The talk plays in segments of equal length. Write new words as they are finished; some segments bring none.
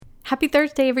Happy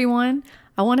Thursday, everyone.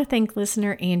 I want to thank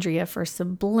listener Andrea for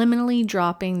subliminally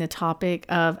dropping the topic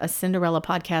of a Cinderella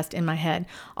podcast in my head.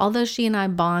 Although she and I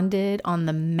bonded on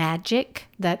the magic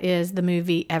that is the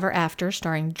movie Ever After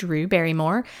starring Drew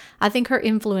Barrymore, I think her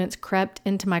influence crept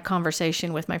into my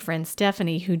conversation with my friend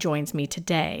Stephanie, who joins me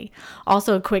today.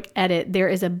 Also, a quick edit. There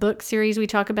is a book series we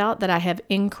talk about that I have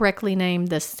incorrectly named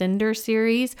the Cinder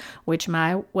series, which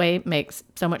my way makes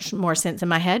so much more sense in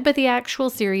my head, but the actual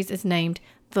series is named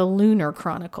The Lunar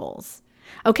Chronicles.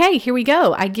 Okay, here we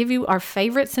go. I give you our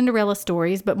favorite Cinderella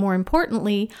stories, but more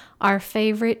importantly, our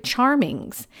favorite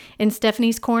charmings. In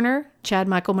Stephanie's corner, Chad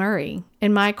Michael Murray.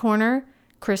 In my corner,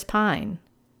 Chris Pine.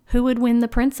 Who would win the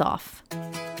prince off?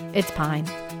 It's Pine,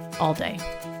 all day.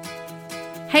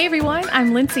 Hey everyone,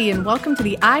 I'm Lindsay and welcome to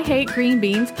the I Hate Green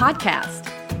Beans podcast.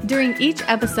 During each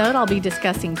episode, I'll be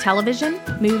discussing television,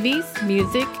 movies,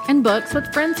 music, and books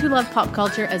with friends who love pop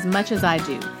culture as much as I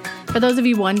do. For those of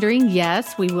you wondering,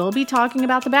 yes, we will be talking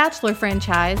about the Bachelor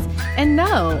franchise. And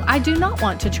no, I do not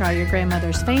want to try your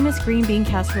grandmother's famous green bean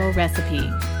casserole recipe.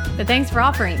 But thanks for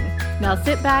offering. Now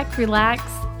sit back, relax,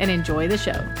 and enjoy the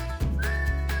show.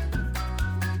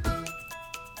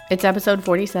 It's episode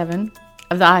 47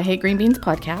 of the I Hate Green Beans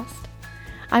podcast.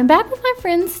 I'm back with my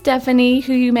friend Stephanie,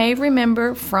 who you may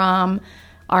remember from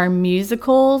our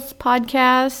musicals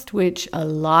podcast, which a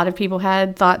lot of people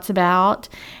had thoughts about,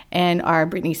 and our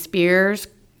Britney Spears,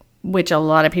 which a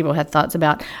lot of people had thoughts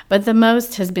about. But the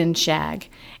most has been Shag,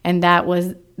 and that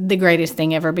was the greatest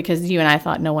thing ever because you and I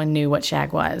thought no one knew what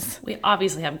Shag was. We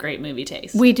obviously have great movie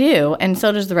taste. We do, and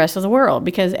so does the rest of the world,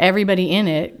 because everybody in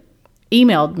it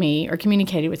emailed me or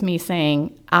communicated with me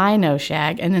saying, I know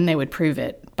Shag, and then they would prove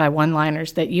it by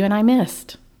one-liners that you and I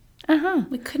missed.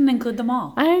 We couldn't include them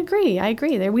all. I agree.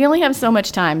 We only have so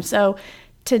much time. So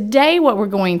today what we're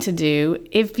going to do,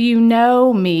 if you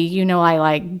know me, you know I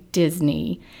like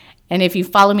Disney. And if you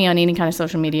follow me on any kind of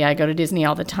social media, I go to Disney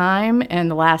all the time. And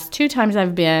the last 2 times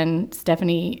I've been,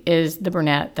 Stephanie is the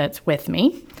brunette that's with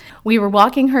me. We were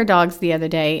walking her dogs the other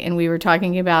day, and we were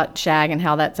talking about Shag and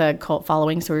how that's a cult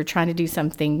following. So we were trying to do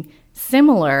something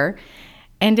similar.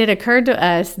 And it occurred to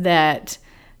us that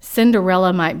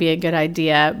Cinderella might be a good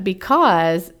idea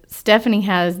because Stephanie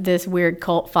has this weird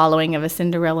cult following of a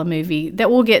Cinderella movie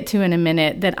that we'll get to in a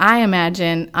minute that I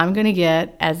imagine I'm going to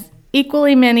get as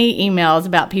equally many emails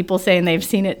about people saying they've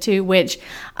seen it too, which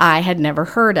I had never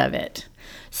heard of it.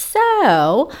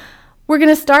 So we're going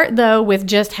to start, though, with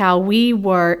just how we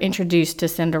were introduced to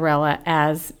Cinderella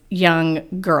as young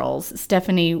girls.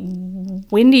 Stephanie,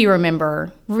 when do you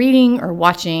remember reading or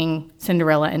watching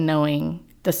Cinderella and knowing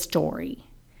the story?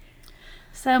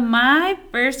 So my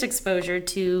first exposure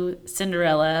to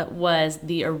Cinderella was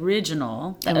the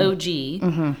original, the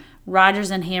OG, Rodgers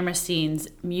and Hammerstein's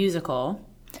musical.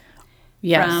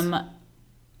 Yes. From,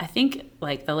 I think,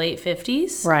 like the late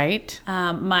 50s. Right.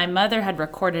 My mother had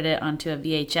recorded it onto a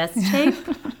VHS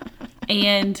tape.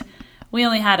 And we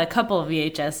only had a couple of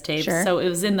VHS tapes, so it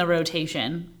was in the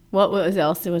rotation. What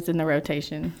else was in the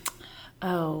rotation?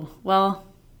 Oh, well,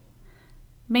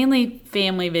 mainly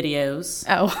family videos.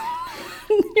 Oh.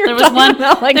 There was one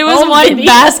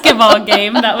basketball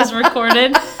game that was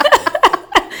recorded.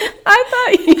 I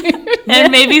thought you...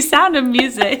 And maybe Sound of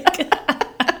Music.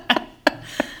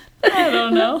 I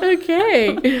don't know. Okay.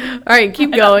 All right,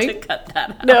 keep going. I have to cut that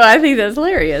out. No, I think that's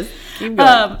hilarious. Keep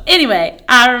going. Anyway,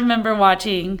 I remember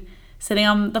sitting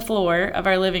on the floor of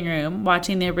our living room,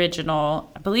 watching the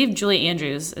original. I believe Julie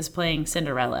Andrews is playing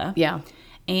Cinderella. Yeah.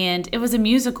 And it was a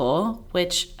musical,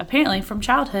 which apparently from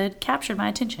childhood captured my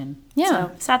attention. Yeah.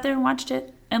 So sat there and watched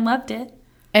it and loved it.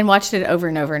 And watched it over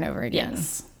and over and over again.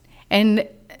 Yes. And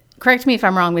correct me if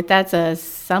I'm wrong, but that's a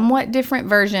somewhat different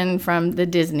version from the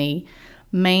Disney,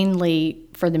 mainly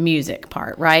for the music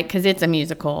part, right? Because it's a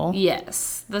musical.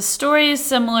 Yes. The story is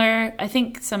similar. I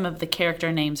think some of the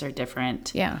character names are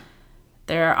different. Yeah.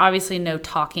 There are obviously no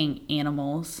talking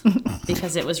animals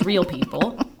because it was real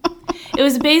people. It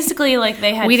was basically like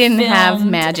they had We didn't have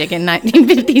magic in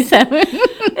 1957.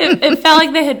 it felt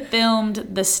like they had filmed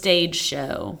the stage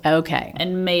show. Okay.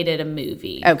 And made it a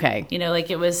movie. Okay. You know, like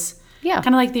it was kind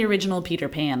of like the original Peter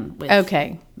Pan with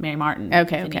Mary Martin.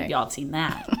 Okay, If y'all had seen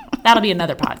that. That'll be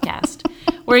another podcast.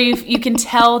 Where you can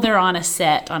tell they're on a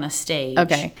set, on a stage.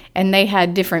 Okay. And they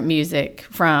had different music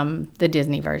from the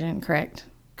Disney version, correct?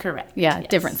 Correct. Yeah, yes.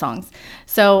 Different songs.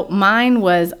 So mine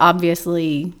was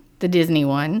obviously the Disney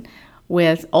one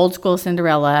with Old School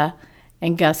Cinderella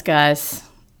and Gus Gus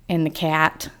and the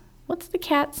cat. What's the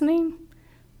cat's name?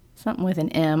 Something with an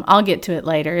M. I'll get to it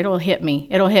later. It'll hit me.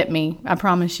 I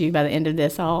promise you by the end of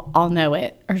this, I'll know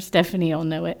it. Or Stephanie will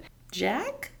know it.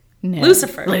 Jack? No.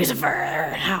 Lucifer.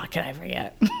 Lucifer. How could I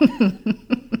forget?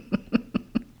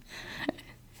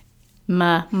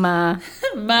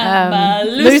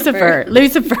 Lucifer.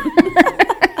 Lucifer.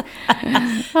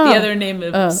 The other name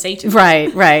of Satan.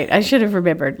 Right. I should have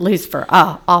remembered. Lucifer.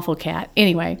 Oh, awful cat.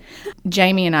 Anyway,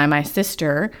 Jamie and I, my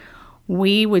sister,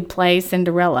 we would play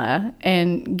Cinderella,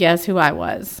 and guess who I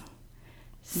was?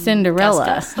 Cinderella.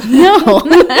 Gus. No.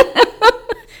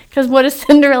 Because what does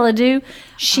Cinderella do?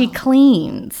 She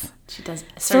cleans. She does.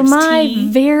 So my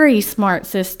very smart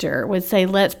sister would say,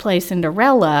 let's play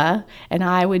Cinderella, and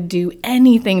I would do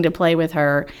anything to play with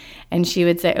her. And she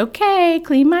would say, okay,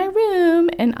 clean my room.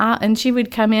 And she would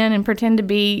come in and pretend to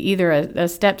be either a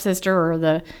stepsister or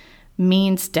the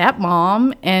mean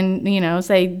stepmom and,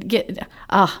 say,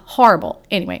 horrible.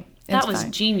 Anyway. That was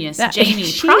fine. Genius.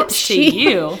 Jamie, props to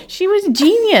you. She was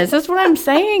genius. That's what I'm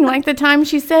saying. Like the time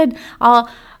she said, I'm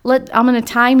going to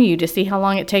time you to see how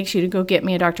long it takes you to go get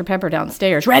me a Dr. Pepper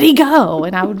downstairs. Ready, go.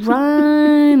 And I would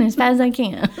run as fast as I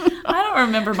can. I don't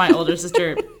remember my older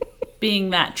sister being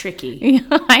that tricky.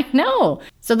 Yeah, I know.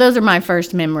 So those are my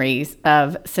first memories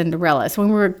of Cinderella. So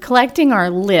when we were collecting our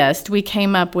list, we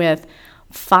came up with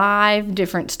 5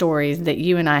 different stories that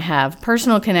you and I have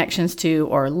personal connections to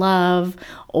or love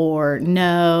or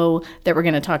know that we're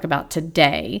going to talk about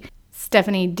today.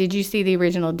 Stephanie, did you see the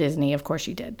original Disney? Of course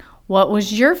you did. What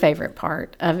was your favorite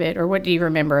part of it, or what do you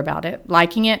remember about it?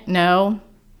 Liking it? No?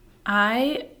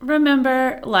 I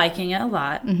remember liking it a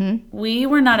lot. Mm-hmm. We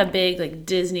were not a big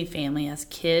Disney family as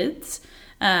kids,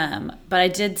 but I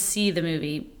did see the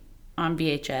movie on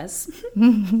VHS.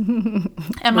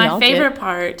 And my favorite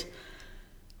part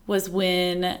was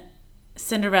when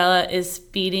Cinderella is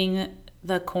feeding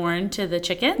the corn to the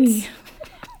chickens.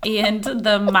 And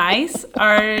the mice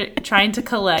are trying to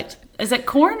collect. Is it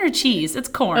corn or cheese? It's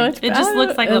corn. It just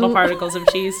looks like little particles of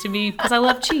cheese to me because I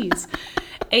love cheese.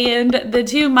 And the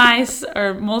 2 mice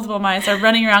or multiple mice are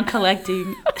running around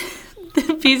collecting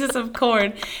the pieces of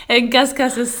corn. And Gus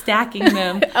is stacking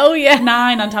them. Oh, yeah.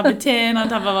 9 on top of 10 on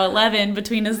top of 11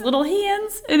 between his little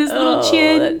hands and his little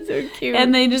chin. That's so cute.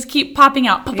 And they just keep popping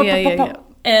out. Pop, Yeah. pop, pop.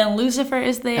 And Lucifer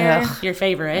is there, your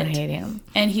favorite. I hate him.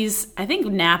 And he's, I think,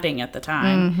 napping at the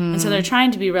time. Mm-hmm. And so they're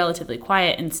trying to be relatively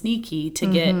quiet and sneaky to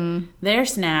get their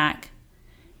snack.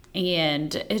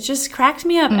 And it just cracked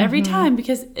me up every time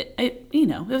because, it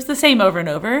was the same over and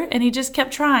over. And he just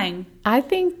kept trying. I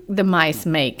think the mice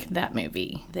make that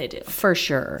movie. They do. For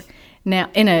sure. Now,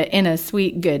 in a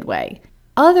sweet, good way.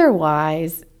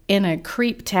 Otherwise, in a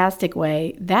creep-tastic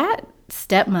way, that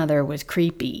stepmother was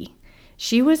creepy.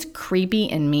 She was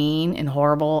creepy and mean and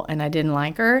horrible, and I didn't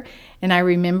like her. And I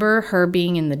remember her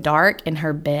being in the dark in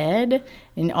her bed,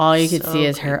 and all you could see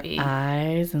is creepy. Her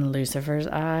eyes and Lucifer's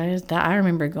eyes. That I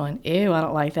remember going, ew, I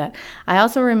don't like that. I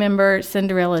also remember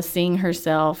Cinderella seeing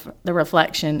herself, the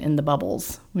reflection in the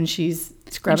bubbles when she's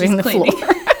scrubbing the floor.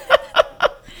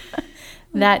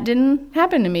 That didn't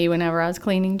happen to me whenever I was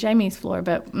cleaning Jamie's floor,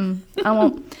 but I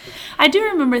won't. I do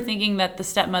remember thinking that the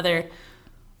stepmother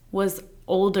was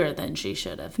older than she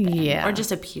should have been, or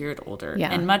just appeared older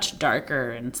and much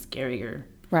darker and scarier.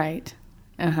 Right.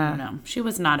 I don't know. I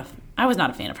was not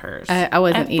a fan of hers. I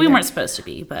wasn't either. We weren't supposed to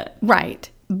be, but right.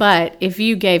 But if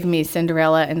you gave me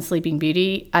Cinderella and Sleeping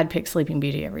Beauty, I'd pick Sleeping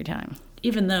Beauty every time.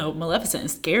 Even though Maleficent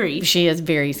is scary, she is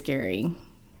very scary,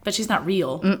 but she's not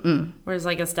real. Whereas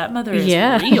a stepmother is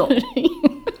real.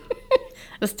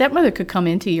 The stepmother could come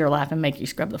into your life and make you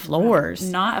scrub the floors.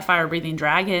 Not a fire-breathing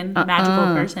dragon,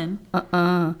 magical person.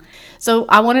 So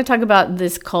I want to talk about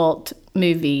this cult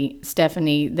movie,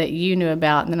 Stephanie, that you knew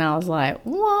about. And then I was like,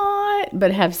 what?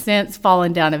 But have since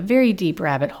fallen down a very deep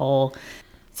rabbit hole.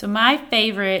 So my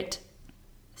favorite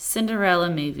Cinderella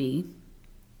movie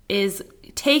is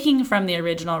taking from the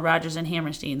original Rodgers and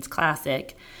Hammerstein's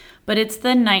classic, but it's the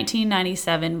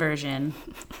 1997 version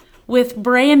with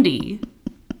Brandy.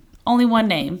 Only one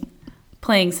name,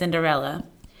 playing Cinderella.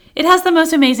 It has the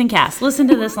most amazing cast. Listen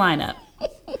to this lineup.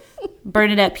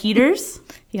 Bernadette Peters.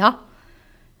 Yeah.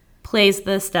 Plays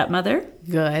the stepmother.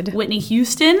 Good. Whitney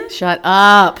Houston. Shut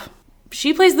up.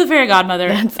 She plays the fairy godmother.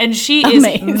 And she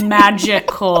amazing. Is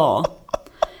magical.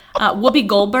 Whoopi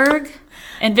Goldberg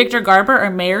and Victor Garber are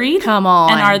married. Come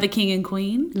on. And are the king and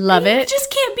queen. Love it. You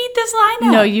just can't beat this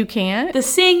lineup. No, you can't. The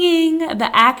singing, the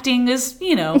acting is,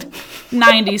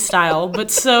 90s style,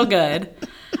 but so good.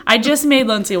 I just made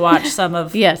Lindsay watch some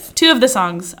of 2 of the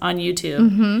songs on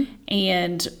YouTube.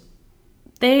 And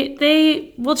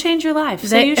they will change your life.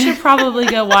 So you should probably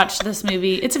go watch this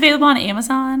movie. It's available on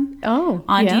Amazon. Oh,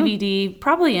 on DVD,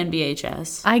 probably in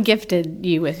VHS. I gifted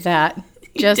you with that.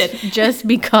 just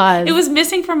because. It was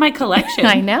missing from my collection.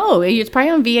 I know. It's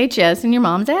probably on VHS in your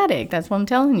mom's attic. That's what I'm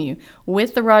telling you.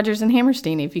 With the Rodgers and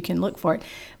Hammerstein, if you can look for it.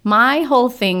 My whole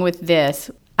thing with this,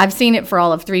 I've seen it for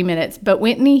all of 3 minutes, but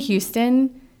Whitney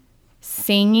Houston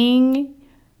singing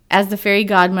as the fairy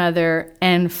godmother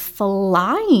and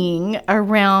flying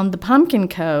around the pumpkin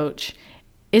coach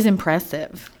is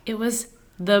impressive. It was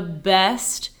the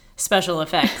best special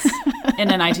effects in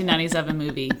a 1997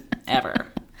 movie ever.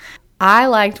 I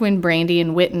liked when Brandy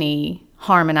and Whitney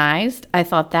harmonized. I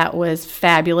thought that was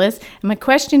fabulous. And my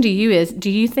question to you is,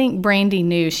 do you think Brandy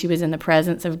knew she was in the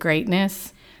presence of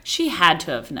greatness? She had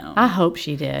to have known. I hope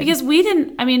she did. Because we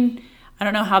didn't, I mean, I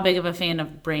don't know how big of a fan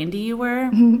of Brandy you were,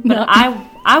 but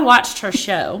I watched her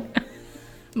show.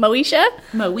 Moesha?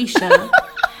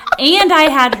 And I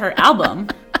had her album.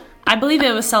 I believe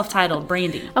it was self-titled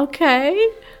Brandy. Okay.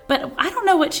 But I don't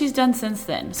know what she's done since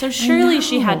then. So surely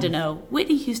she had to know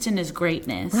Whitney Houston is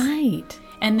greatness. Right.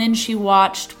 And then she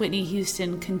watched Whitney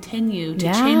Houston continue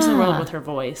to change the world with her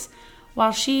voice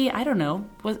while she, I don't know,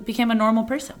 became a normal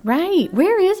person. Right.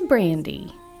 Where is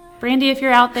Brandy? Brandy, if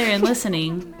you're out there and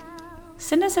listening,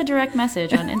 send us a direct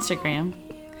message on Instagram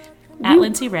at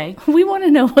Lindsay Ray. We want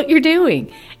to know what you're doing.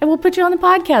 And we'll put you on the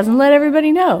podcast and let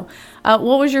everybody know.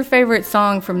 What was your favorite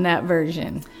song from that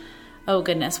version? Oh,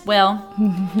 goodness. Well,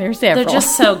 there's several. They're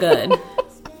just so good.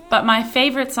 But my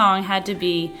favorite song had to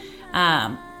be,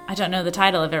 I don't know the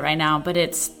title of it right now, but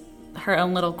it's her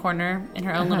own little corner in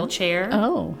her own little chair.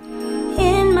 Oh.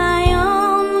 In my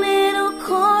own little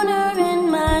corner, in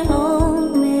my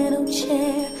own little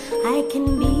chair, I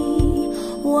can be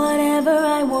whatever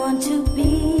I want to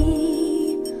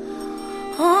be.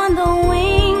 On the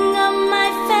wing of my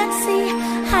fancy,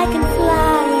 I can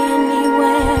fly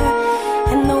anywhere,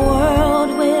 and the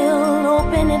world will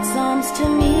open its arms to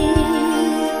me.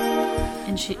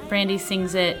 And Brandy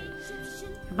sings it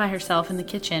by herself in the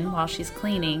kitchen while she's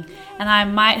cleaning, and I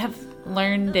might have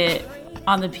learned it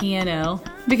on the piano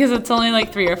because it's only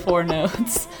like 3 or 4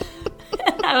 notes.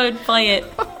 And I would play it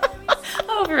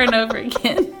over and over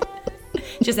again.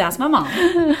 Just ask my mom.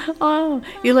 Oh,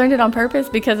 you learned it on purpose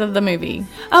because of the movie?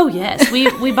 Oh, yes.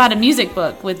 We bought a music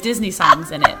book with Disney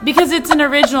songs in it because it's an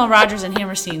original Rodgers and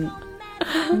Hammerstein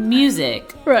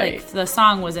music. Right. Like, the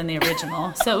song was in the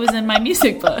original, so it was in my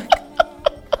music book.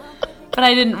 But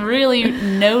I didn't really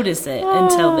notice it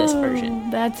until this version.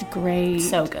 That's great.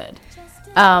 So good.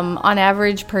 On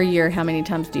average per year, how many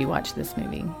times do you watch this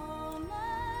movie?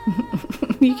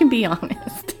 You can be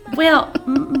honest. Well,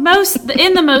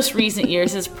 in the most recent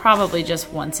years, it's probably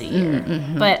just once a year.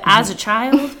 But as a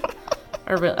child,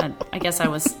 I guess I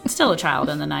was still a child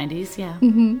in the 90s, yeah.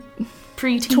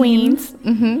 Pre-teens.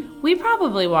 Tweens. We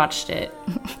probably watched it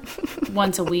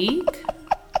once a week.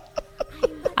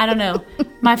 I don't know.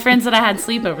 My friends that I had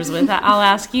sleepovers with, I'll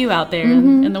ask you out there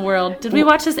in the world, did we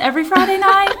watch this every Friday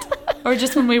night? Or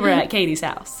just when we were at Katie's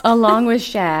house? Along with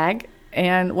Shag.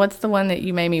 And what's the one that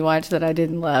you made me watch that I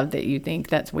didn't love, that you think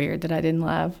that's weird that I didn't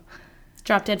love?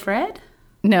 Drop Dead Fred?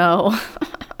 No.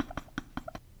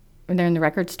 When they're in the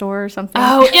record store or something?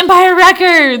 Oh, Empire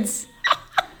Records!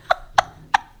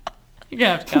 You're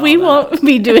gonna have to We won't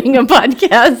be doing a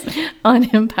podcast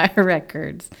on Empire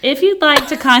Records. If you'd like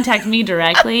to contact me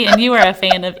directly and you are a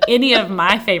fan of any of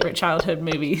my favorite childhood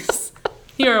movies,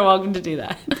 you are welcome to do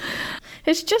that.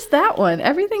 It's just that one.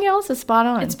 Everything else is spot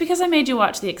on. It's because I made you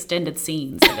watch the extended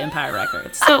scenes of Empire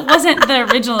Records. So it wasn't the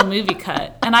original movie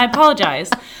cut. And I apologize.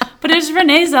 But it was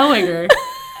Renee Zellweger.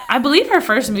 I believe her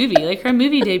first movie, like her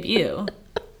movie debut.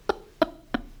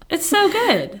 It's so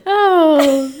good.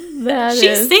 Oh,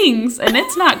 She sings, and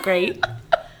it's not great.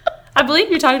 I believe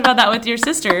you're talking about that with your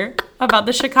sister, about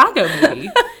the Chicago movie.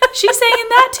 She sang in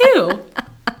that too.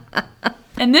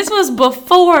 And this was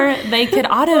before they could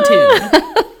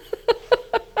auto-tune.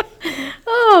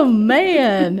 Oh,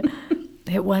 man.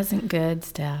 It wasn't good,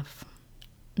 Steph.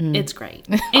 It's great.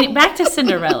 And back to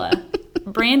Cinderella.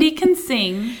 Brandy can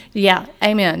sing. Yeah,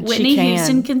 amen. Whitney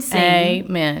Houston can sing.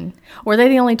 Amen. Were they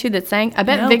the only two that sang? I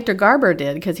bet No. Victor Garber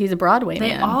did because he's a Broadway They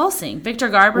man. all sing. Victor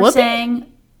Garber Whoopi?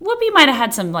 sang. Whoopi might have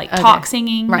had some like talk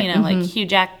singing, Right, you know, like Hugh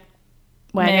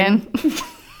Wagon.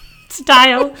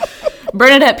 style.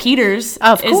 Bernadette Peters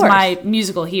Of is course. my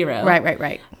musical hero.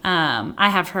 Right. I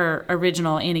have her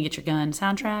original Annie Get Your Gun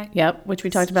soundtrack. Yep, which we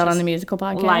talked about on the musical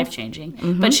podcast. Life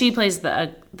changing. But she plays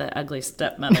the ugly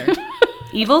stepmother,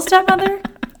 evil stepmother,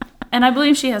 and I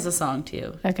believe she has a song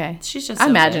too. Okay. She's just. I So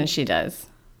imagine good. she does.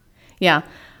 Yeah.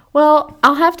 Well,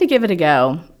 I'll have to give it a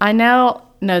go. I now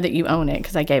know that you own it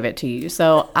because I gave it to you.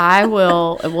 So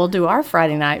we'll do our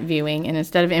Friday night viewing, and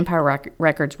instead of Empire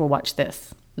Records, we'll watch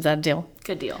this. Is that a deal?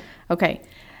 Good deal. Okay.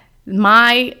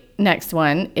 My next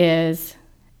one is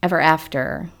Ever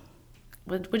After.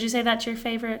 Would you say that's your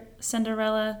favorite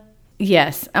Cinderella?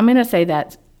 Yes, I'm going to say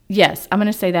that. Yes, I'm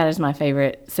going to say that is my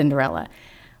favorite Cinderella.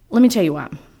 Let me tell you why.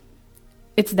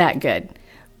 It's that good.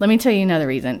 Let me tell you another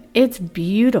reason. It's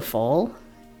beautiful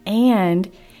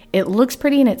and it looks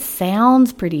pretty and it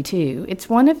sounds pretty too. It's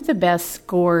one of the best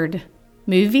scored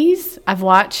movies I've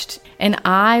watched, and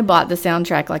I bought the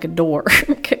soundtrack like a dork.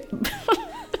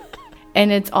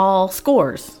 And it's all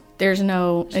scores. There's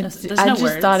no There's I no just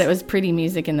words. thought it was pretty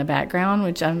music in the background,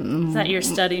 which I'm Is that your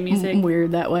study music?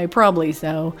 weird that way, probably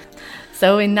so.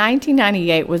 So in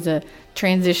 1998 was a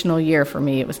transitional year for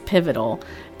me. It was pivotal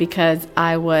because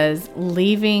I was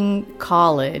leaving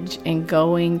college and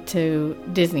going to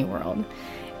Disney World.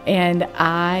 And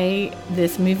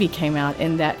this movie came out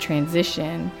in that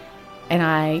transition, and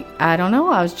I don't know,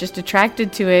 I was just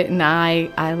attracted to it, and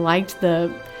I liked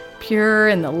the pure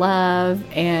and the love,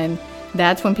 and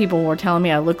that's when people were telling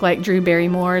me I look like Drew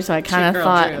Barrymore, so I kind of Girl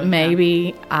thought Drew,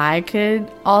 maybe I could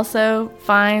also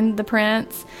find the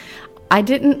prince. I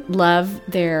didn't love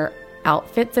their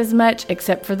outfits as much,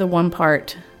 except for the one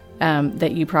part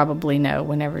that you probably know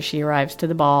whenever she arrives to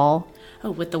the ball. Oh,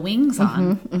 with the wings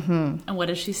on. And what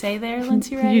does she say there,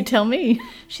 Lindsay Ray? You tell me.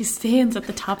 She stands at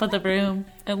the top of the room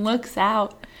and looks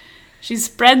out. She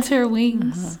spreads her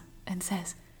wings and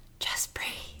says, "Just breathe.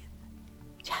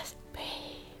 Just breathe."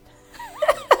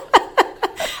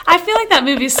 I feel like that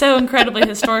movie is so incredibly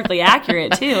historically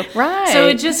accurate, too. Right. So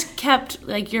it just kept,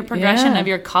 like, your progression Yeah. of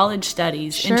your college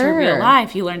studies into Sure. real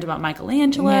life. You learned about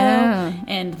Michelangelo Yeah.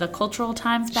 and the cultural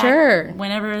times back Sure.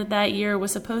 whenever that year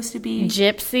was supposed to be.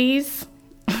 Gypsies.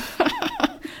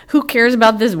 Who cares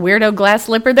about this weirdo glass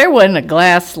slipper? There wasn't a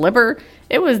glass slipper.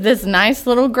 It was this nice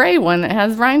little gray one that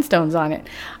has rhinestones on it.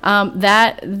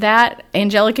 That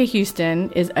Angelica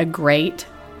Houston is a great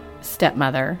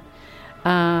stepmother.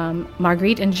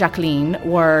 Marguerite and Jacqueline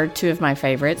were two of my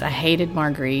favorites. I hated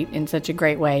Marguerite in such a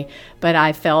great way, but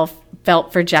I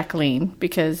felt for Jacqueline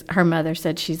because her mother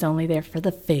said she's only there for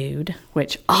the food,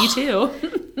 which Me too.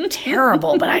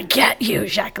 terrible, but I get you,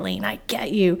 Jacqueline. I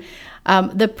get you.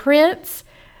 The prince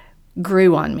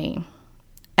grew on me.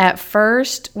 At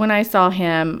first, when I saw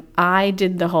him, I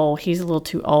did the whole, he's a little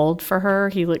too old for her.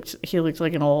 He looked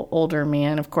like an older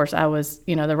man. Of course, I was,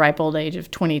 the ripe old age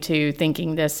of 22,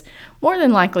 thinking this more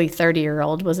than likely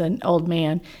 30-year-old was an old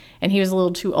man. And he was a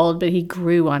little too old, but he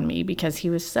grew on me because he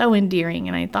was so endearing,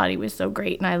 and I thought he was so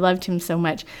great, and I loved him so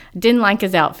much. Didn't like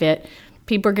his outfit.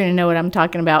 People are going to know what I'm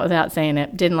talking about without saying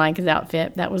it. Didn't like his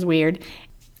outfit. That was weird.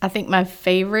 I think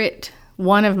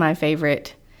one of my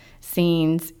favorite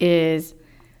scenes is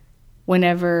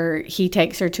whenever he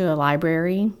takes her to a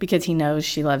library because he knows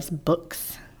she loves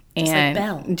books.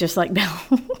 Just like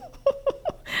Belle.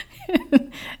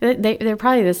 They're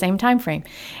probably the same time frame.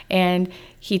 And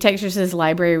he takes her to this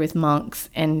library with monks,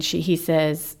 and he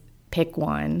says, pick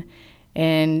one.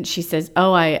 And she says,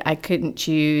 oh, I couldn't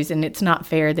choose, and it's not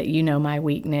fair that you know my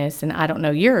weakness, and I don't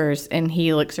know yours. And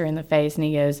he looks her in the face, and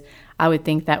he goes, I would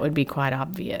think that would be quite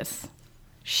obvious.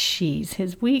 She's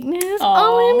his weakness.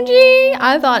 Aww. OMG.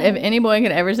 I thought if any boy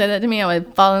could ever say that to me, I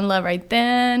would fall in love right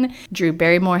then. Drew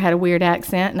Barrymore had a weird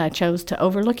accent, and I chose to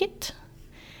overlook it.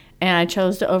 And I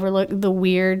chose to overlook the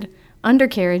weird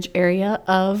undercarriage area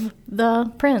of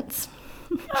the prince.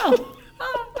 Oh,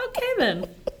 okay then.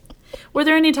 Were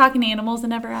there any talking animals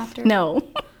in Ever After? No.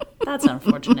 That's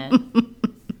unfortunate.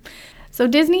 So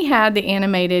Disney had the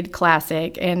animated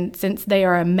classic, and since they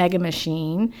are a mega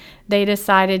machine, they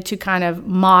decided to kind of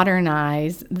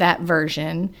modernize that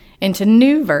version into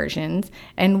new versions.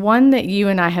 And one that you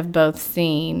and I have both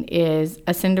seen is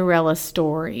A Cinderella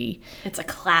Story. It's a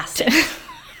classic.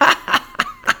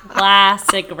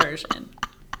 Classic version.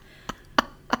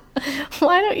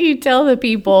 Why don't you tell the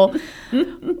people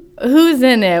who's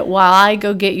in it while I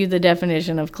go get you the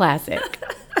definition of classic?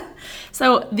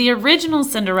 So the original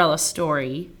Cinderella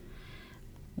story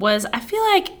was, I feel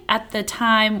like at the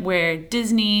time where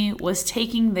Disney was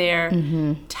taking their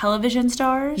television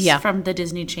stars from the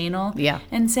Disney Channel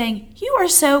and saying, you are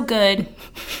so good.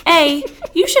 A,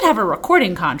 you should have a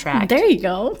recording contract. There you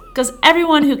go. Because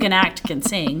everyone who can act can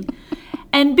sing.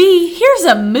 And B, here's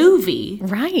a movie.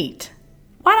 Right.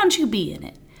 Why don't you be in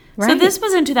it? Right. So this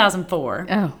was in 2004.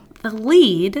 Oh. The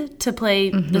lead to play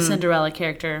the Cinderella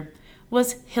character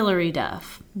was Hilary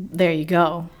Duff. There you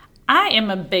go. I am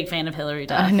a big fan of Hilary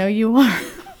Duff. I know you are.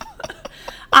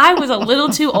 I was a little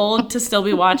too old to still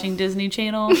be watching Disney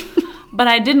Channel, but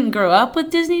I didn't grow up with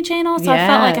Disney Channel, so I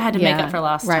felt like I had to make up for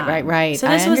lost time. Right. So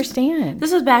I understand.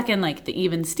 This was back in like the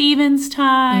Even Stevens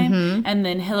time, and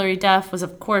then Hilary Duff was,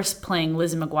 of course, playing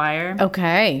Liz McGuire.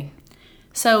 Okay.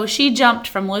 So she jumped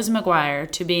from Lizzie McGuire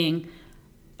to being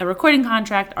a recording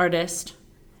contract artist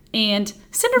and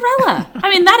Cinderella. I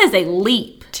mean, that is a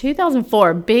leap.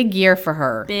 2004, big year for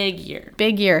her. Big year.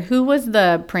 Big year. Who was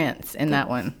the prince in that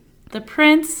one? The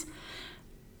prince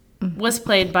was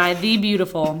played by the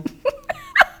beautiful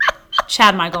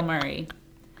Chad Michael Murray,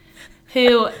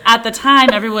 who at the time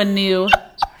everyone knew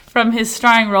from his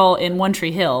starring role in One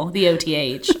Tree Hill, the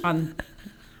OTH, on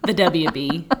the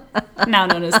WB, now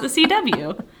known as the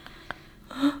CW.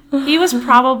 He was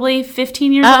probably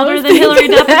 15 years older than Hilary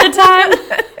Duff at the time.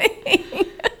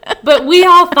 But we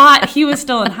all thought he was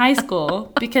still in high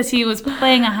school because he was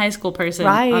playing a high school person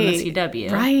on the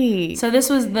CW. Right. So this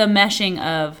was the meshing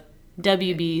of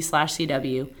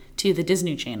WB/CW to the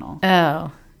Disney Channel.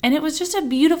 Oh. And it was just a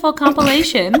beautiful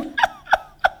compilation.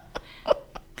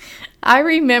 I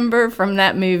remember from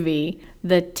that movie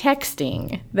the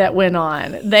texting that went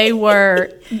on. They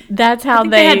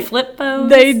had flip phones.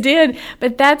 They did,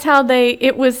 but that's how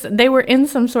they were in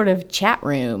some sort of chat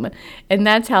room, and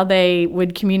that's how they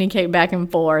would communicate back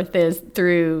and forth, is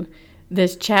through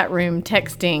this chat room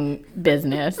texting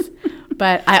business.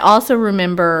 But I also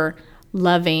remember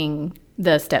loving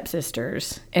the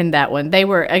stepsisters in that one. They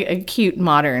were a cute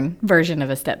modern version of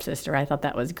a stepsister. I thought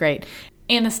that was great.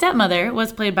 And the stepmother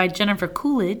was played by Jennifer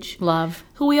Coolidge. Love.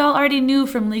 Who we all already knew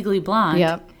from Legally Blonde.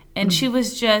 Yep. And she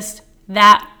was just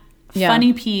that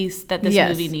funny piece that this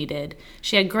movie needed.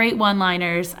 She had great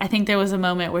one-liners. I think there was a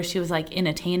moment where she was like in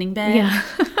a tanning bed.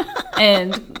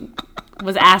 And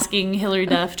was asking Hilary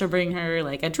Duff to bring her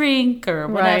like a drink or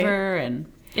whatever. Right.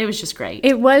 And it was just great.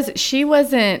 She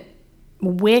wasn't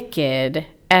wicked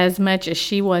as much as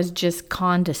she was just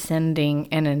condescending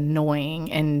and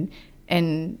annoying and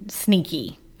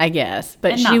sneaky, I guess.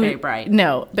 But and not very bright.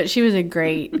 No, but she was a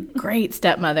great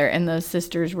stepmother, and those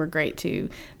sisters were great too.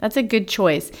 That's a good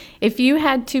choice. If you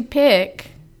had to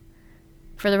pick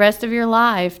for the rest of your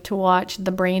life to watch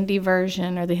the Brandy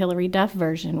version or the Hilary Duff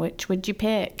version, which would you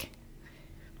pick?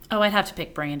 Oh, I'd have to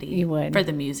pick Brandy. You would? For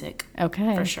the music.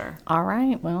 Okay. For sure. All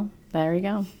right. Well, there you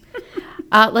go.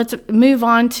 Let's move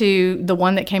on to the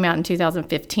one that came out in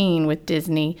 2015 with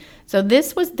Disney. So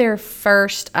this was their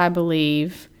first, I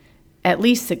believe, at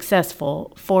least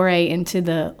successful foray into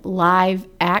the live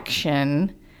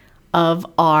action of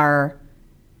our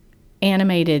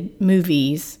animated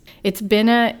movies. It's been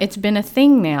a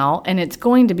thing now, and it's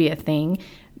going to be a thing.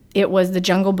 It was The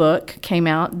Jungle Book, came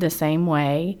out the same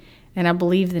way. And I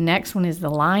believe the next one is The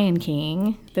Lion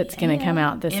King that's going to come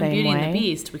out the same way. And Beauty and the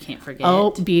Beast, we can't forget.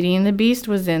 Oh, Beauty and the Beast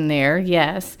was in there,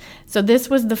 yes. So this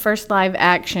was the first live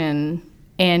action,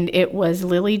 and it was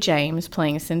Lily James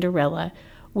playing Cinderella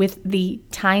with the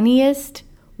tiniest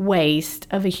waist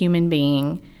of a human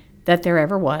being that there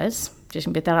ever was. Just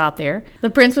gonna get that out there. The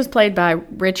prince was played by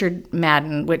Richard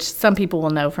Madden, which some people will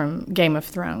know from Game of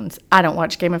Thrones. I don't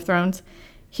watch Game of Thrones.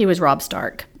 He was Robb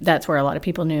Stark. That's where a lot of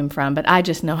people knew him from. But I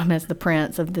just know him as the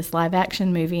prince of this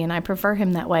live-action movie, and I prefer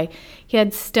him that way. He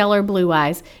had stellar blue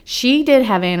eyes. She did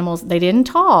have animals. They didn't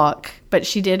talk, but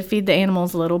she did feed the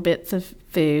animals little bits of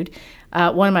food.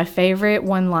 One of my favorite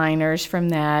one-liners from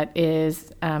that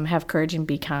is, have courage and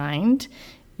be kind.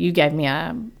 You gave me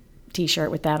a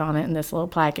T-shirt with that on it and this little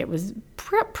plaque. It was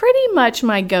pretty much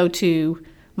my go-to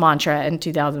mantra in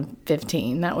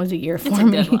 2015. That was a year for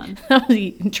me. It's a good one. That was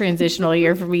a transitional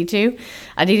year for me too.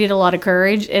 I needed a lot of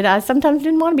courage, and I sometimes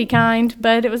didn't want to be kind,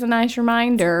 but it was a nice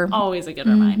reminder. Always a good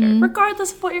reminder,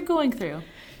 regardless of what you're going through.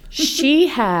 She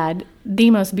had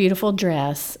the most beautiful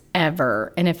dress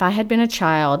ever, and if I had been a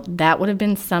child, that would have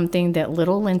been something that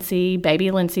little Lindsay,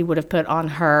 baby Lindsay, would have put on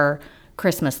her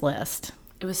Christmas list.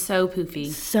 It was so poofy.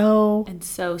 So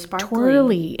sparkly.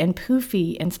 Twirly and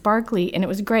poofy and sparkly, and it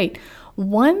was great.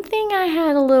 One thing I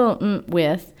had a little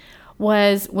with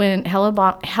was when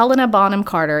Helena Bonham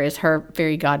Carter is her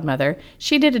fairy godmother.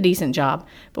 She did a decent job.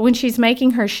 But when she's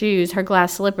making her shoes, her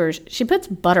glass slippers, she puts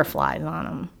butterflies on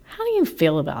them. How do you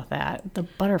feel about that, the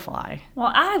butterfly?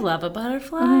 Well, I love a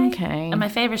butterfly. Okay. And my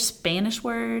favorite Spanish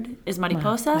word is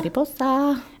mariposa.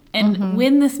 Mariposa. And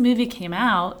when this movie came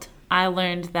out, I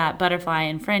learned that butterfly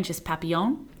in French is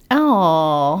papillon.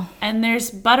 Oh. And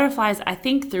there's butterflies, I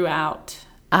think, throughout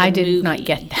I did movie. not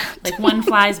get that. Like one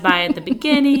flies by at the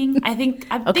beginning. I think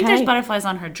there's butterflies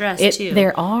on her dress too.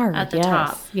 There are at the yes,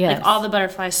 top. Yes. Like all the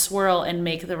butterflies swirl and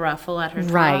make the ruffle at her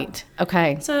top. Right.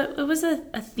 Okay. So it was a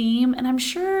theme, and I'm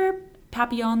sure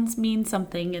papillons mean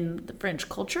something in the French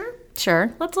culture.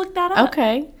 Sure. Let's look that up.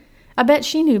 Okay. I bet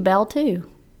she knew Belle too.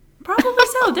 Probably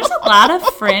so. There's a lot of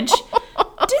French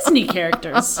Disney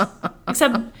characters,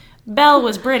 except Belle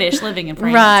was British living in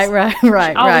France. Right. She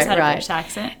always had a British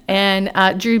accent.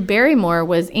 And Drew Barrymore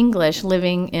was English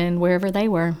living in wherever they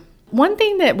were. One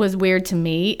thing that was weird to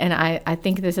me, and I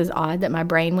think this is odd that my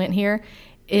brain went here,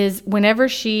 is whenever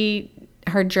she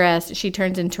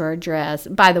turns into her dress.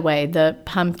 By the way, the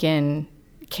pumpkin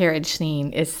carriage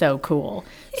scene is so cool.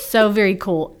 So very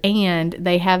cool. And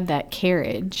they have that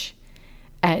carriage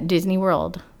at Disney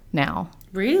World now.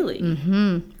 Really?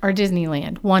 Mm-hmm. Or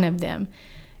Disneyland, one of them.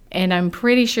 And I'm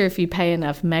pretty sure if you pay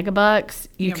enough megabucks,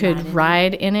 you could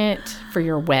ride in it for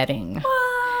your wedding.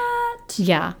 What?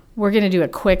 Yeah. We're going to do a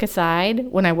quick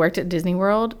aside. When I worked at Disney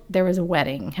World, there was a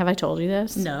wedding. Have I told you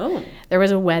this? No. There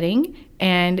was a wedding,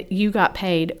 and you got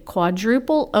paid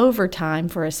quadruple overtime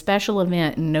for a special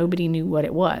event, and nobody knew what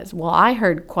it was. Well, I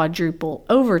heard quadruple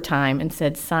overtime and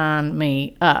said, sign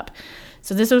me up.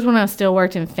 So this was when I still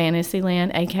worked in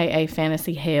Fantasyland, a.k.a.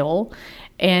 Fantasy Hell.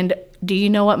 And do you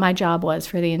know what my job was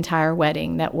for the entire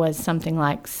wedding? That was something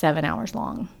like 7 hours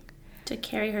long. To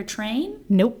carry her train?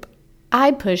 Nope.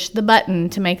 I pushed the button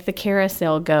to make the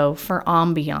carousel go for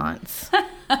ambiance.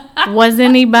 Was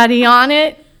anybody on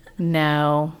it?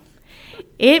 No.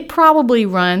 It probably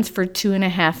runs for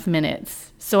 2.5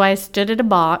 minutes. So I stood at a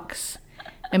box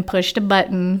and pushed a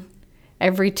button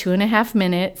every 2.5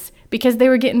 minutes because they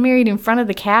were getting married in front of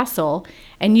the castle,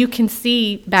 and you can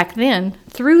see back then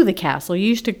through the castle.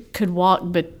 You could walk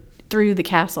but through the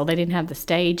castle. They didn't have the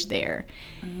stage there.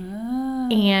 Oh.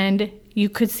 And you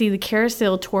could see the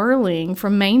carousel twirling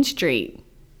from Main Street.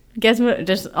 Guess what?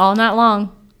 Just all night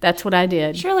long. That's what I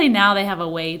did. Surely now they have a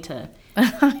way to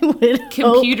I would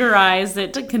computerize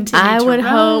it to continue I to would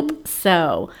run. hope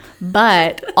so.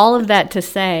 But all of that to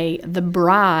say, the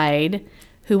bride,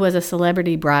 who was a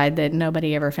celebrity bride that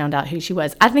nobody ever found out who she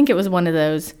was. I think it was one of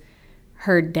those,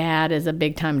 her dad is a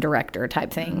big-time director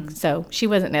type thing. So she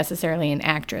wasn't necessarily an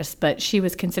actress, but she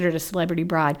was considered a celebrity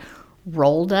bride.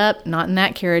 Rolled up, not in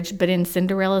that carriage, but in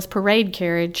Cinderella's parade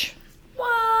carriage.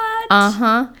 What?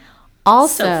 Uh-huh.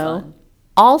 So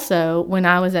Also, when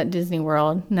I was at Disney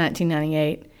World,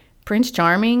 1998, Prince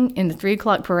Charming in the 3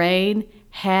 o'clock parade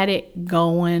had it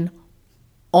going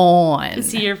on.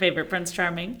 Is he your favorite Prince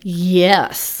Charming?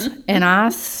 Yes. And I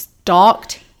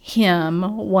stalked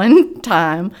him one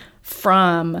time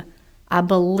from, I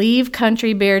believe,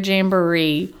 Country Bear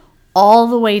Jamboree all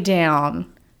the way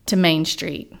down to Main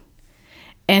Street.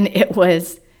 And it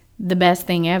was the best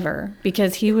thing ever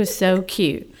because he was so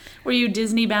cute. Were you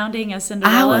Disney bounding as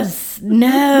Cinderella?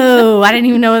 No, I didn't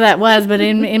even know what that was. But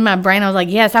in my brain, I was like,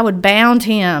 yes, I would bound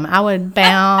him. I would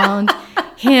bound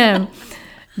him.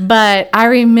 But I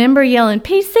remember yelling,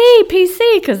 PC, PC,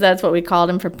 because that's what we called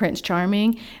him for Prince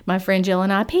Charming. My friend Jill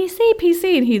and I, PC,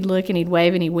 PC. And he'd look and he'd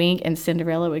wave and he'd wink. And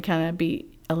Cinderella would kind of be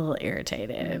a little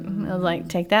irritated. I was like,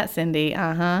 take that, Cindy.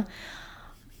 Uh-huh.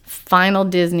 Final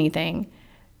Disney thing.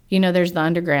 You know, there's the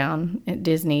underground at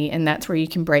Disney, and that's where you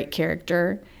can break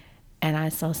character. And I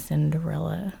saw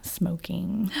Cinderella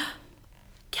smoking.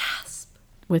 Gasp.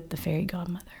 With the fairy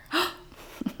godmother.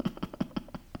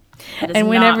 That is and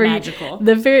whenever not magical.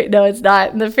 No, it's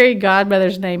not. The fairy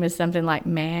godmother's name is something like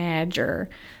Madge or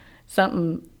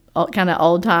something kind of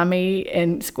old-timey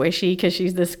and squishy because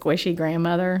she's the squishy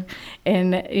grandmother.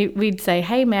 And we'd say,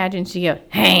 hey, Madge, and she'd go,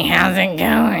 hey, how's it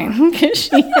going? Because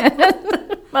she has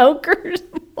smoker's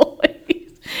voice.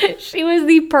 She was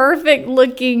the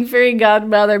perfect-looking fairy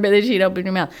godmother, but then she'd open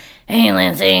her mouth. Hey,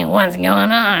 Lindsay, what's going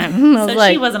on?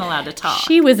 So she wasn't allowed to talk.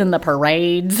 She was in the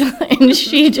parades, and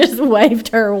she just waved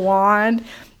her wand.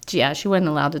 Yeah, she wasn't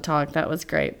allowed to talk. That was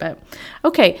great. But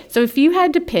okay, so if you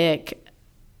had to pick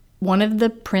one of the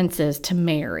princes to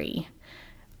marry,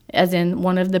 as in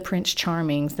one of the Prince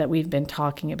Charmings that we've been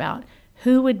talking about,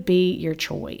 who would be your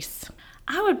choice?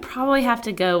 I would probably have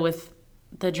to go with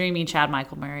the dreamy Chad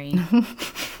Michael Murray.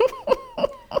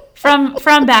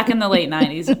 From back in the late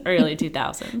 90s, early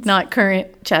 2000s. Not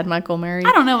current Chad Michael Murray.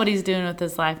 I don't know what he's doing with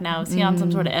his life now. Is he on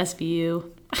some sort of SVU?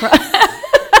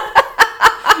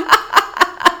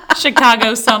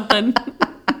 Chicago something.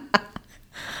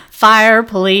 Fire,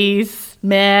 police,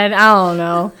 med, I don't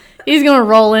know. He's going to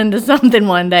roll into something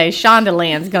one day.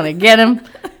 Shondaland's going to get him.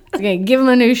 He's going to give him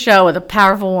a new show with a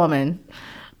powerful woman.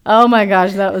 Oh my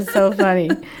gosh, that was so funny.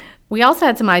 We also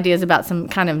had some ideas about some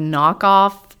kind of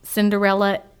knockoff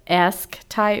Cinderella-esque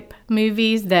type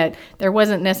movies that there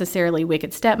wasn't necessarily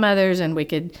Wicked Stepmothers and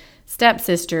Wicked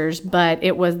Stepsisters, but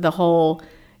it was the whole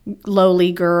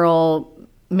lowly girl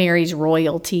marries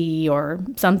royalty or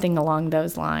something along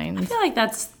those lines. I feel like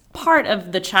that's part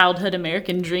of the childhood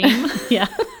American dream. Yeah.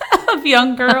 Of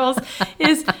young girls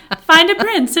is find a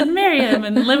prince and marry him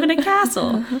and live in a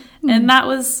castle. And that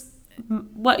was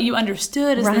what you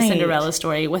understood as the Right. Cinderella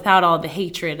story without all the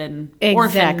hatred and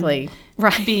Exactly. orphan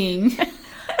Right. being.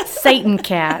 Satan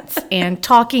cats and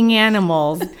talking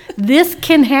animals. This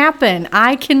can happen.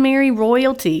 I can marry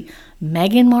royalty.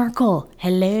 Meghan Markle.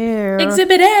 Hello.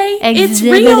 Exhibit A. It's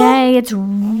Exhibit real. A. It's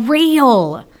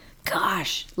real.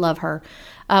 Gosh, love her.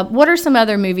 What are some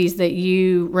other movies that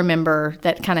you remember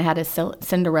that kind of had a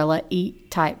Cinderella-y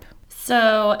type?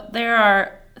 So there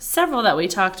are several that we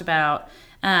talked about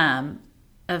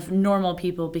of normal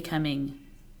people becoming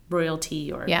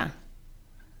royalty or Yeah.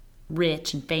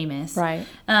 rich and famous. Right.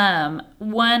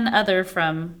 One other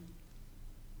from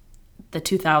the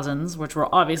 2000s, which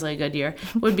were obviously a good year,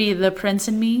 would be The Prince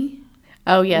and Me.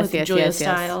 Oh, yes, with yes, Julia yes,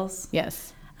 Stiles.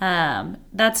 yes.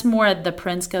 That's more the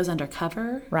prince goes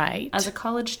undercover Right. as a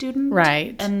college student.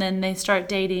 Right. And then they start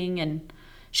dating and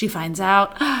she finds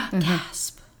out,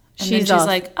 gasp. And She's then she's off.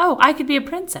 like, oh, I could be a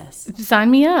princess. Sign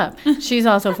me up. She's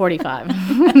also 45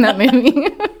 in that movie.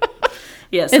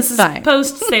 Yes, It's this fine. is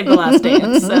post Save the Last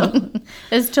Dance. So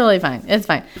It's totally fine. It's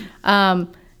fine.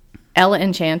 Ella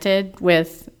Enchanted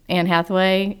with Anne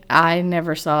Hathaway. I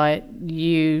never saw it.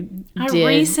 You I did.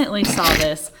 recently saw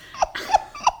this.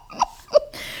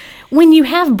 When you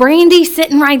have Brandy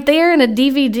sitting right there in a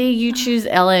DVD, you choose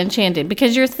Ella Enchanted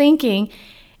because you're thinking,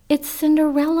 it's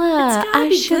Cinderella. It's gotta I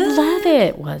be should good. love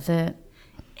it. Was it?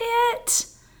 It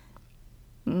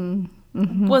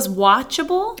was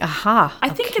watchable. Aha. I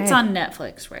think it's on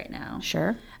Netflix right now.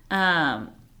 Sure.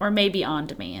 Or maybe on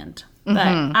demand.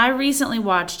 Mm-hmm. But I recently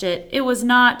watched it. It was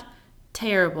not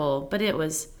terrible, but it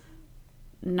was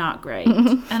not great.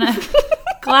 And I'm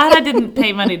glad I didn't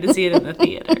pay money to see it in the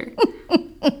theater.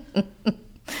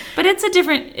 But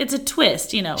it's a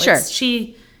twist, you know. Sure.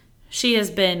 She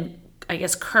has been, I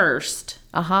guess, cursed,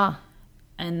 Aha.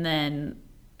 and then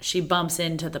she bumps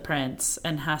into the prince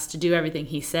and has to do everything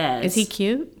he says. Is he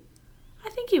cute? I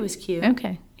think he was cute.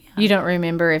 Okay. You don't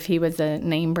remember if he was a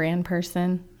name brand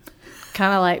person?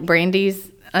 Kind of like Brandy's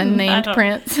unnamed don't-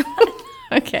 prince?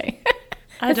 Okay.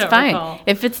 I It's don't fine. recall.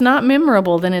 If it's not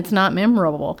memorable, then it's not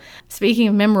memorable. Speaking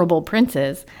of memorable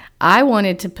princes, I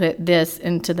wanted to put this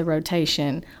into the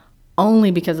rotation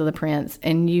only because of the prince,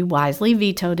 and you wisely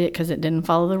vetoed it because it didn't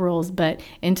follow the rules, but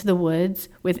Into the Woods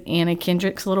with Anna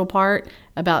Kendrick's little part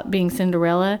about being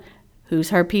Cinderella.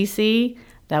 Who's her PC?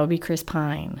 That would be Chris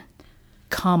Pine.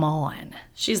 Come on.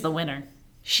 She's the winner.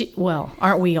 Well,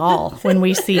 aren't we all when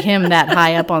we see him that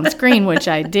high up on screen, which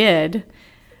I did.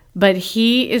 But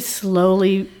he is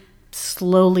slowly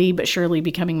but surely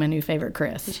becoming my new favorite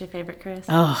Chris. Who's your favorite, Chris?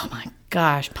 Oh my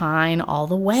gosh, Pine all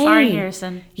the way. Sorry,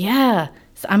 Harrison. Yeah.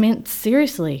 I mean,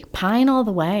 seriously, Pine all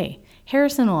the way.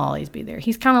 Harrison will always be there.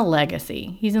 He's kind of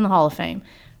legacy. He's in the Hall of Fame.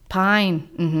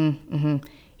 Pine,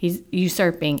 he's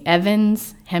usurping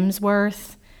Evans,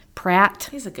 Hemsworth, Pratt,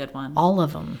 He's a good one. all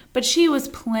of them. But she was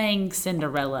playing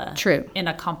Cinderella. True. In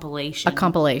a compilation. A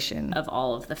compilation. of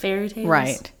all of the fairy tales.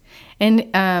 Right.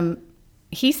 And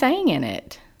he sang in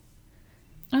it.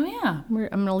 Oh, yeah. I'm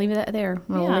going to leave that there.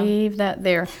 I'm going to Yeah. leave that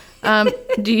there.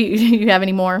 Do you have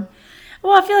any more?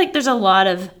 Well, I feel like there's a lot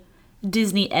of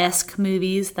Disney-esque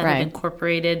movies that Right. have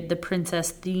incorporated the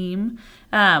princess theme.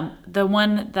 The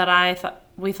one that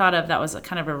we thought of that was a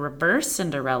kind of a reverse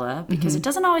Cinderella, because it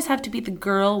doesn't always have to be the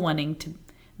girl wanting to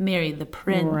marry the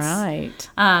prince. Right.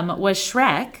 Was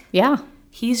Shrek. Yeah.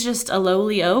 He's just a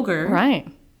lowly ogre. Right.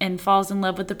 And falls in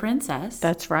love with the princess.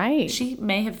 That's right. She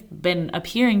may have been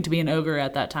appearing to be an ogre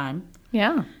at that time.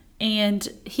 Yeah. And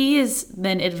he is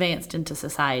then advanced into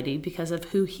society because of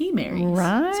who he marries.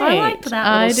 Right. So I liked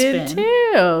that little spin. I did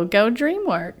too. Go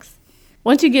DreamWorks.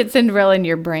 Once you get Cinderella in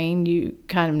your brain, you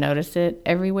kind of notice it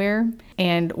everywhere.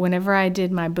 And whenever I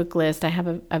did my book list, I have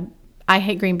a I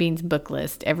Hate Green Beans book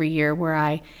list every year where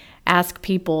I ask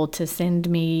people to send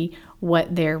me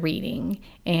what they're reading.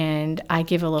 And I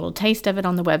give a little taste of it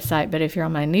on the website. But if you're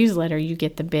on my newsletter, you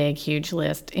get the big, huge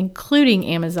list, including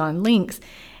Amazon links.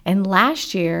 And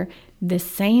last year, the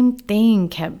same thing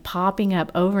kept popping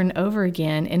up over and over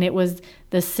again. And it was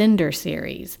the Cinder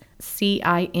series,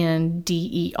 Cinder,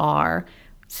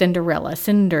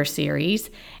 Cinder series.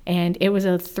 And it was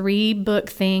a 3-book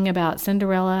thing about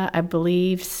Cinderella, I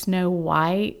believe, Snow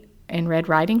White, and Red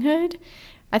Riding Hood,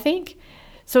 I think.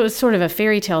 So it was sort of a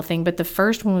fairy tale thing, but the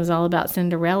first one was all about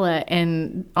Cinderella.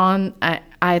 And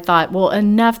I thought, well,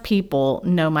 enough people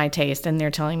know my taste, and they're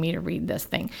telling me to read this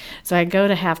thing. So I go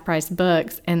to Half Price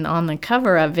Books, and on the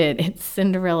cover of it, it's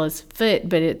Cinderella's foot,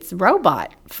 but it's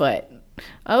robot foot.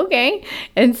 Okay.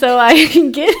 And so I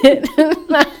get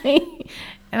it,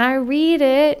 and I read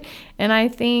it, and I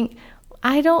think,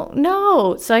 I don't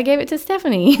know. So I gave it to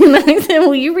Stephanie. And I said,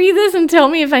 will you read this and tell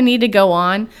me if I need to go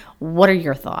on? What are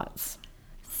your thoughts?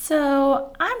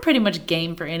 So I'm pretty much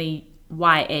game for any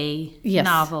YA Yes,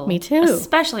 novel. me too.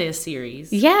 Especially a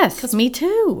series. Yes, me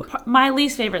too. My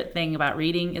least favorite thing about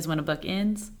reading is when a book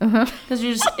ends. Because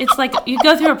it's like you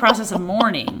go through a process of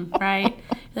mourning, right?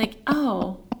 You're like,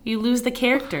 oh, you lose the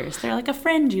characters. They're like a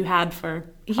friend you had for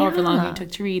however long you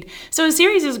took to read. So a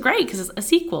series is great because a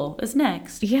sequel is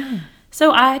next. Yeah.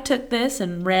 So I took this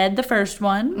and read the first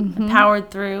one, and powered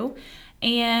through,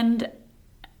 and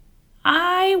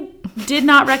I did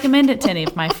not recommend it to any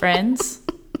of my friends.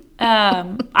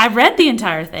 I read the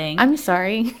entire thing. I'm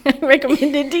sorry. I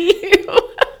recommend it to you.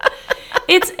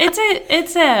 It's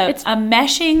a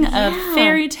meshing of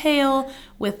fairy tale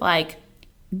with like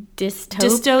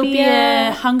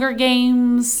dystopia, Hunger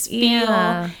Games feel.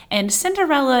 Yeah. And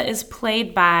Cinderella is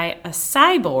played by a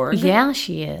cyborg. Yeah,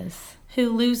 she is. Who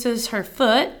loses her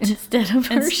foot Instead of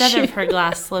her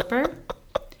glass slipper.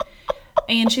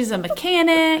 And she's a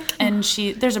mechanic, and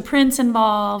there's a prince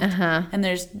involved, and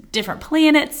there's different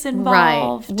planets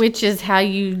involved. Right, which is how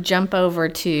you jump over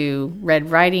to Red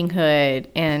Riding Hood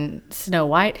and Snow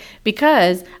White,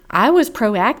 because I was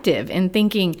proactive in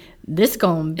thinking it's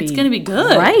gonna be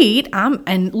good. Right.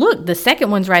 And look, the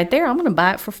second one's right there. I'm gonna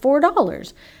buy it for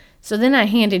 $4. So then I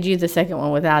handed you the second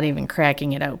one without even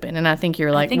cracking it open. And I think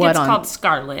you're like, it's called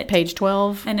Scarlet. Page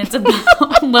 12? And it's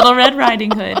about Little Red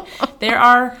Riding Hood. There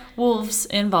are wolves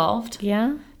involved.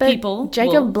 Yeah. But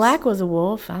Jacob wolves. Black was a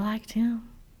wolf. I liked him.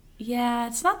 Yeah,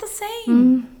 it's not the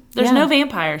same. There's no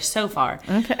vampires so far.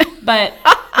 Okay. But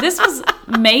this was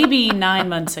maybe 9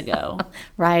 months ago.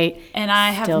 Right. And I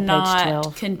have Still page not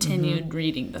 12. continued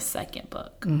reading the second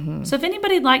book. So if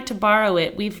anybody'd like to borrow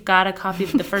it, we've got a copy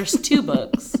of the first 2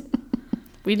 books.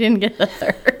 We didn't get the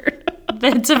third.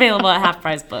 It's available at Half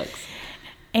Price Books.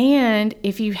 And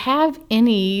if you have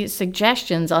any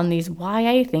suggestions on these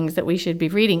YA things that we should be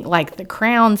reading, like the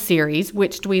Crown series,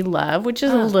 which we love, which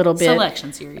is a little bit...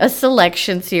 Selection series. A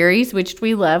selection series, which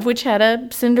we love, which had a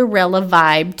Cinderella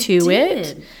vibe to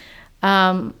it.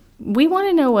 We want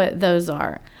to know what those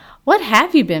are. What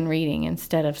have you been reading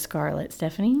instead of Scarlet,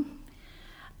 Stephanie?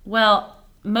 Well,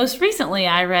 most recently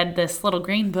I read this little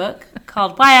green book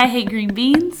called Why I Hate Green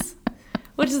Beans,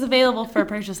 which is available for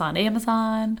purchase on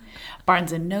Amazon,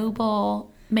 Barnes &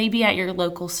 Noble, maybe at your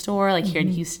local store, like here in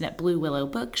Houston at Blue Willow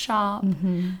Bookshop.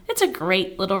 It's a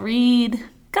great little read.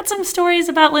 Got some stories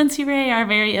about Lindsay Ray, our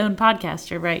very own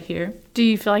podcaster right here. Do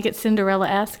you feel like it's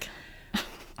Cinderella-esque?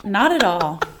 Not at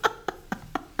all.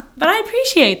 But I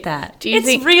appreciate that. It's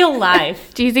think- real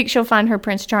life. Do you think she'll find her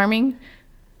Prince Charming?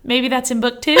 Maybe that's in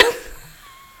book 2.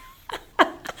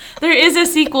 There is a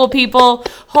sequel, people.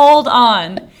 Hold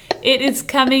on. It is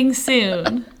coming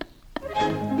soon.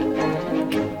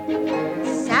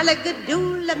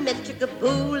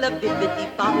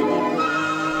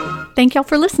 Thank y'all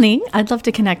for listening. I'd love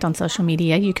to connect on social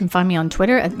media. You can find me on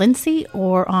Twitter at Lindsay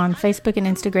or on Facebook and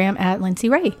Instagram at Lindsay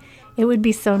Ray. It would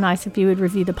be so nice if you would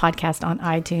review the podcast on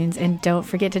iTunes. And don't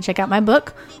forget to check out my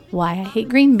book, Why I Hate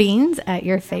Green Beans, at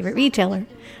your favorite retailer.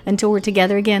 Until we're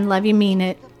together again, love you, mean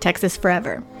it. Texas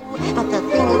forever. But the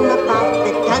thing about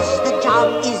that does the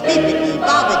job is bibbidi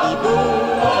bobbidi boo.